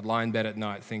 I'd lie in bed at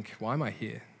night, think, why am I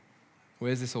here?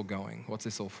 Where's this all going? What's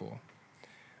this all for?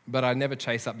 But I'd never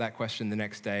chase up that question the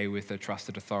next day with a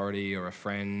trusted authority or a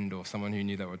friend or someone who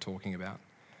knew they were talking about.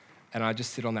 And I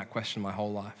just sit on that question my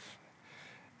whole life.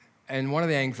 And one of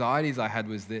the anxieties I had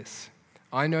was this.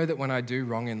 I know that when I do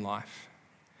wrong in life,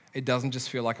 it doesn't just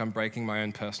feel like I'm breaking my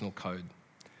own personal code.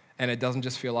 And it doesn't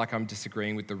just feel like I'm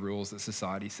disagreeing with the rules that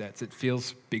society sets. It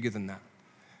feels bigger than that.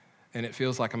 And it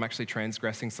feels like I'm actually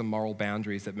transgressing some moral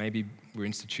boundaries that maybe were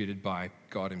instituted by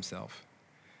God himself.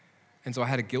 And so I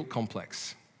had a guilt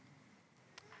complex.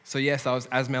 So yes, I was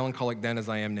as melancholic then as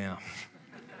I am now.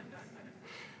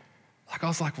 I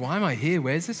was like, why am I here?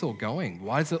 Where's this all going?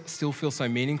 Why does it still feel so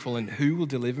meaningful? And who will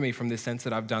deliver me from this sense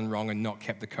that I've done wrong and not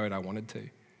kept the code I wanted to?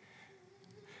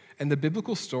 And the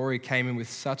biblical story came in with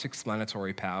such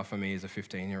explanatory power for me as a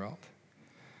 15-year-old.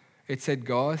 It said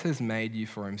God has made you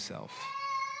for himself,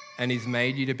 and he's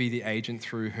made you to be the agent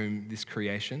through whom this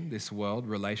creation, this world,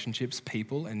 relationships,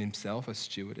 people, and himself are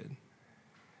stewarded.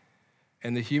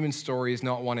 And the human story is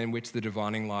not one in which the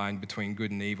dividing line between good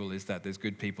and evil is that there's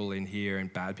good people in here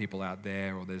and bad people out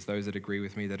there, or there's those that agree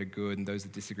with me that are good and those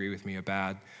that disagree with me are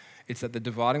bad. It's that the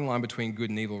dividing line between good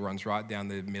and evil runs right down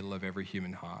the middle of every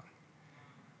human heart,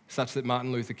 such that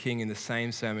Martin Luther King in the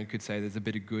same sermon could say there's a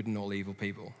bit of good in all evil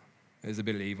people. There's a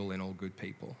bit of evil in all good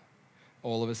people.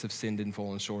 All of us have sinned and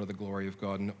fallen short of the glory of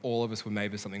God, and all of us were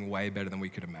made for something way better than we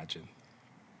could imagine.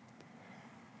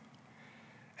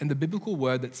 And the biblical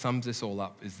word that sums this all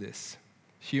up is this: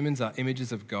 humans are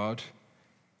images of God,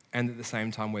 and at the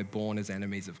same time we're born as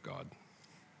enemies of God.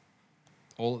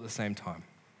 All at the same time.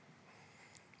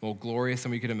 More glorious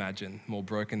than we could imagine, more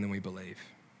broken than we believe.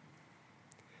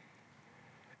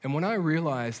 And when I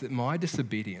realized that my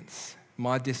disobedience,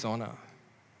 my dishonor,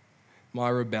 my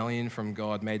rebellion from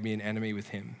God made me an enemy with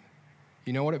him,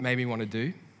 you know what it made me want to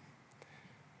do?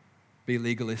 Be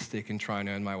legalistic and try and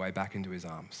earn my way back into his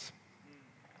arms.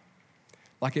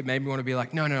 Like it made me want to be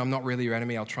like, no, I'm not really your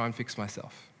enemy, I'll try and fix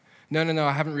myself. No,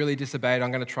 I haven't really disobeyed, I'm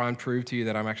going to try and prove to you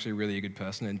that I'm actually really a good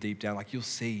person, and deep down, like, you'll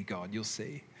see, God, you'll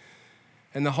see.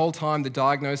 And the whole time, the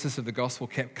diagnosis of the gospel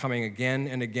kept coming again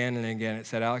and again and again. It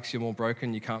said, Alex, you're more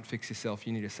broken, you can't fix yourself,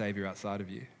 you need a savior outside of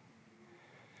you.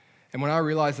 And when I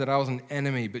realized that I was an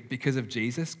enemy, but because of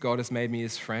Jesus, God has made me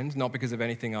his friend, not because of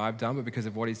anything I've done, but because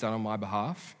of what he's done on my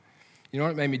behalf, you know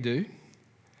what it made me do?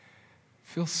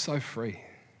 Feel so free,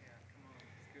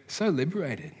 so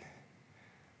liberated.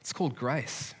 It's called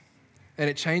grace. And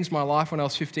it changed my life when I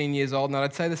was 15 years old, and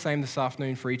I'd say the same this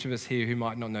afternoon for each of us here who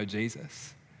might not know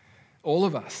Jesus. All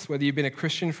of us, whether you've been a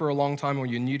Christian for a long time or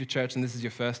you're new to church and this is your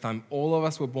first time, all of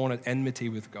us were born at enmity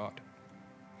with God.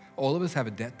 All of us have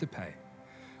a debt to pay.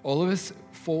 All of us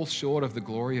fall short of the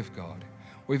glory of God.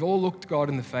 We've all looked God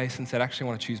in the face and said, actually, I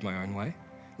want to choose my own way.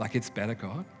 Like, it's better,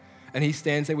 God. And he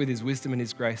stands there with his wisdom and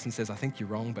his grace and says, I think you're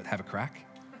wrong, but have a crack.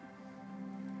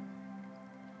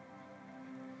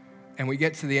 And we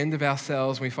get to the end of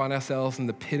ourselves, we find ourselves in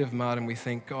the pit of mud, and we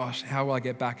think, gosh, how will I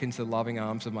get back into the loving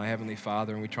arms of my Heavenly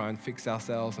Father? And we try and fix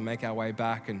ourselves and make our way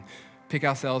back and pick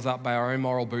ourselves up by our own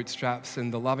moral bootstraps,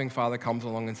 and the loving Father comes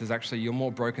along and says, actually, you're more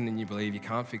broken than you believe. You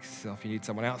can't fix yourself. You need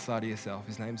someone outside of yourself.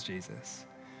 His name's Jesus.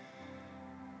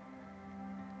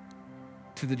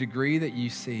 To the degree that you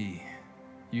see,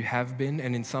 you have been,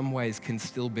 and in some ways can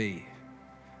still be,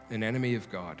 an enemy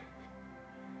of God,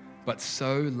 but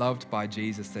so loved by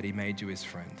Jesus that he made you his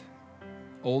friend.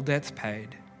 All debts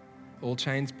paid, all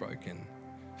chains broken,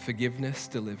 forgiveness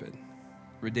delivered,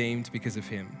 redeemed because of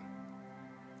him.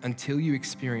 Until you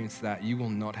experience that, you will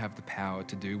not have the power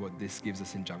to do what this gives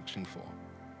us injunction for.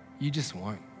 You just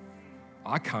won't.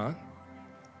 I can't.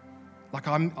 Like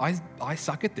I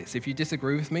suck at this. If you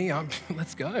disagree with me,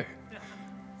 let's go.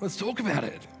 Let's talk about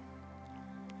it.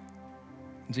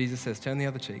 Jesus says, turn the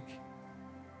other cheek.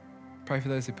 Pray for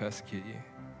those who persecute you.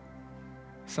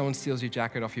 If someone steals your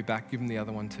jacket off your back, give them the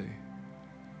other one too.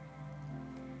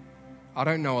 I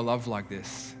don't know a love like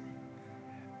this.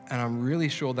 And I'm really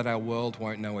sure that our world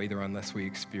won't know either unless we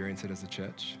experience it as a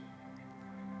church.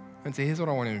 And so here's what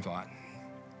I want to invite.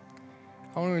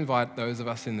 I want to invite those of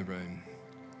us in the room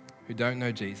who don't know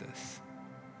Jesus,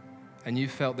 and you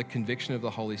felt the conviction of the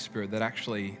Holy Spirit that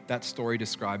actually that story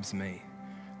describes me.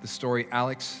 The story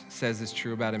Alex says is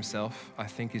true about himself, I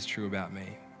think is true about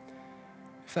me.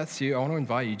 If that's you, I want to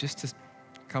invite you just to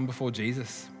come before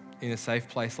Jesus in a safe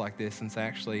place like this and say,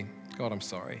 actually, God, I'm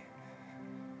sorry.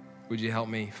 Would you help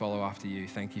me follow after you?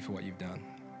 Thank you for what you've done.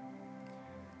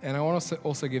 And I want to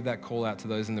also give that call out to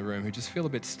those in the room who just feel a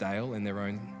bit stale in their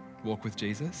own walk with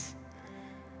Jesus.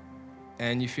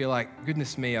 And you feel like,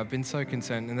 goodness me, I've been so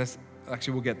concerned. And that's,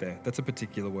 actually, we'll get there. That's a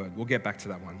particular word. We'll get back to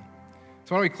that one.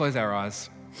 So why don't we close our eyes?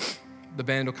 The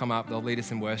band will come up. They'll lead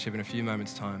us in worship in a few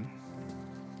moments' time.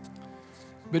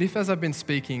 But if, as I've been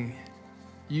speaking,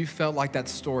 you felt like that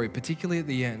story, particularly at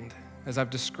the end, as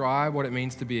I've described what it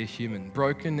means to be a human,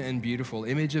 broken and beautiful,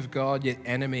 image of God, yet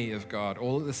enemy of God,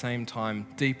 all at the same time,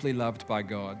 deeply loved by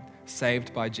God,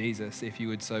 saved by Jesus, if you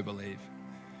would so believe.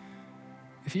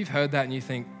 If you've heard that and you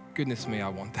think, goodness me, I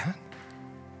want that.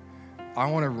 I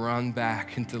want to run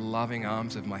back into the loving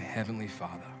arms of my Heavenly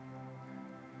Father.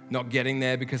 Not getting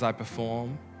there because I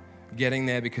perform, getting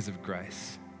there because of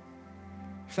grace.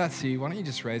 If that's you, why don't you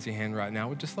just raise your hand right now?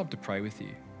 We'd just love to pray with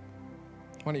you.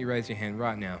 Why don't you raise your hand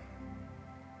right now?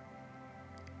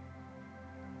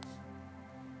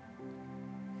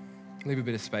 Leave a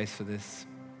bit of space for this.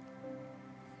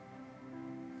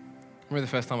 I remember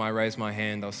the first time I raised my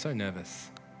hand, I was so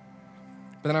nervous.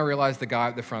 But then I realized the guy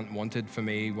at the front wanted for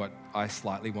me what I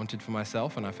slightly wanted for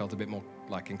myself, and I felt a bit more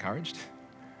encouraged.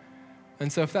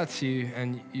 And so if that's you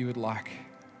and you would like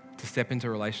to step into a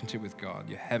relationship with God,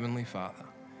 your Heavenly Father,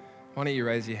 why don't you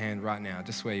raise your hand right now,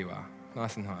 just where you are,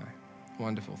 nice and high.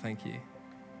 Wonderful, thank you.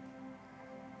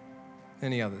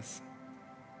 Any others?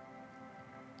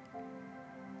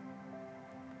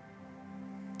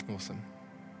 Awesome.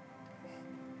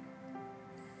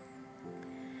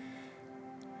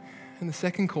 And the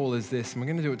second call is this, and we're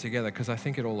going to do it together because I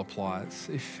think it all applies.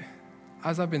 If,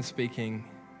 as I've been speaking,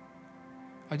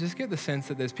 I just get the sense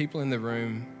that there's people in the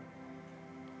room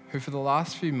who for the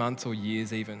last few months or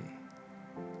years even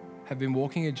have been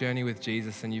walking a journey with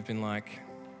Jesus, and you've been like,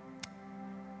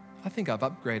 I think I've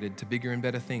upgraded to bigger and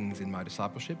better things in my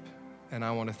discipleship, and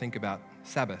I want to think about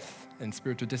Sabbath and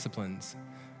spiritual disciplines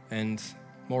and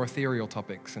more ethereal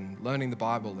topics and learning the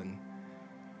Bible.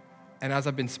 And as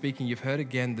I've been speaking, you've heard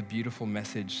again the beautiful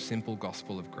message, simple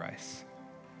gospel of grace.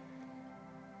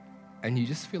 And you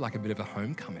just feel like a bit of a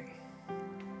homecoming.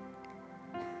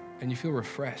 And you feel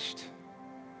refreshed,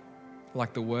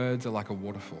 like the words are like a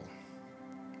waterfall,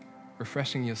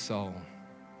 refreshing your soul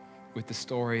with the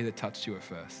story that touched you at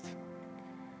first.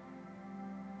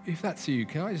 If that's you,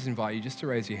 can I just invite you just to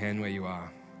raise your hand where you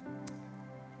are?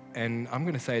 And I'm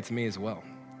going to say it to me as well.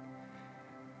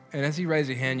 And as you raise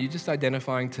your hand, you're just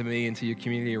identifying to me and to your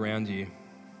community around you.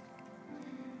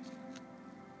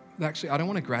 Actually, I don't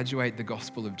want to graduate the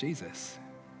gospel of Jesus.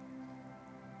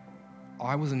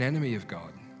 I was an enemy of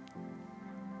God.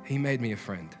 He made me a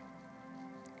friend.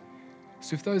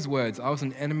 So if those words, I was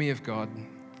an enemy of God,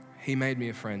 He made me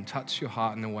a friend, touch your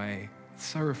heart in a way, it's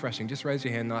so refreshing. Just raise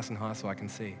your hand nice and high so I can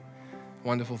see.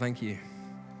 Wonderful, thank you.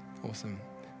 Awesome.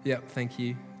 Yep, thank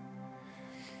you.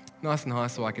 Nice and high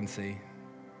so I can see.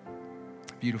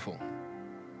 Beautiful.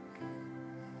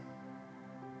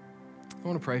 I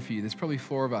want to pray for you. There's probably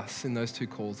 4 of us in those 2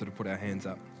 calls that have put our hands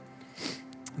up.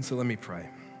 And so let me pray.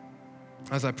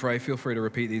 As I pray, feel free to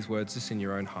repeat these words just in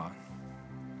your own heart.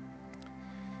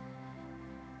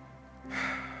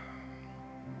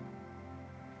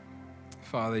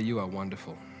 Father, you are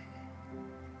wonderful.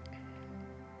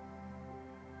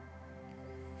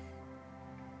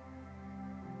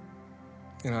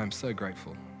 And I'm so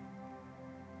grateful.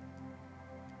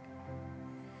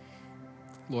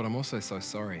 Lord, I'm also so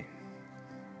sorry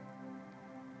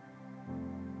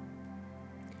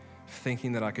for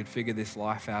thinking that I could figure this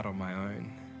life out on my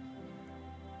own,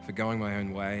 for going my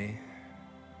own way,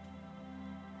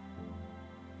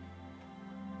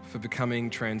 for becoming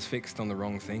transfixed on the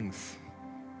wrong things,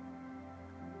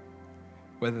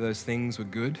 whether those things were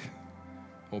good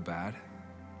or bad.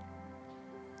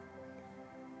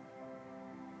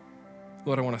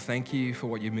 Lord, I want to thank you for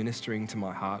what you're ministering to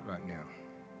my heart right now.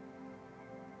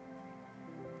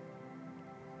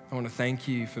 I want to thank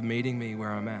you for meeting me where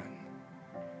I'm at.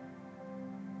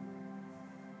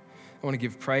 I want to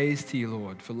give praise to you,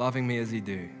 Lord, for loving me as you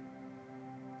do.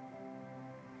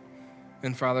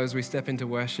 And Father, as we step into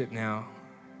worship now,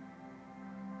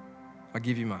 I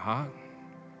give you my heart,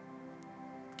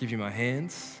 give you my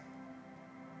hands.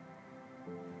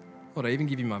 Lord, I even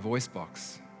give you my voice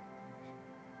box.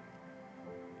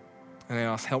 And I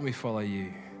ask, help me follow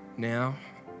you now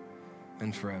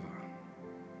and forever.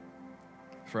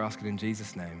 For I ask it in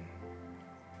Jesus' name.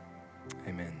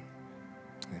 Amen.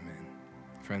 Amen.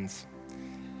 Friends,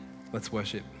 let's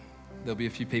worship. There'll be a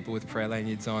few people with prayer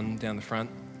lanyards on down the front.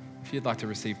 If you'd like to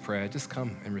receive prayer, just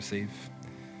come and receive.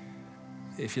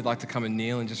 If you'd like to come and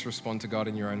kneel and just respond to God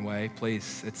in your own way,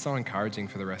 please. It's so encouraging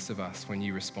for the rest of us when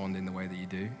you respond in the way that you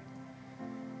do.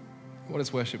 What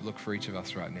does worship look for each of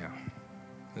us right now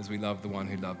as we love the one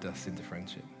who loved us into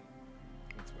friendship?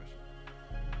 Let's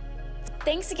worship.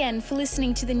 Thanks again for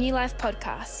listening to the New Life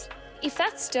podcast. If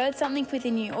that stirred something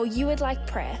within you or you would like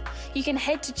prayer, you can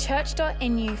head to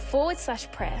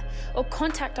church.nu/prayer or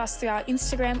contact us through our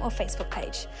Instagram or Facebook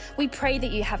page. We pray that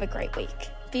you have a great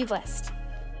week. Be blessed.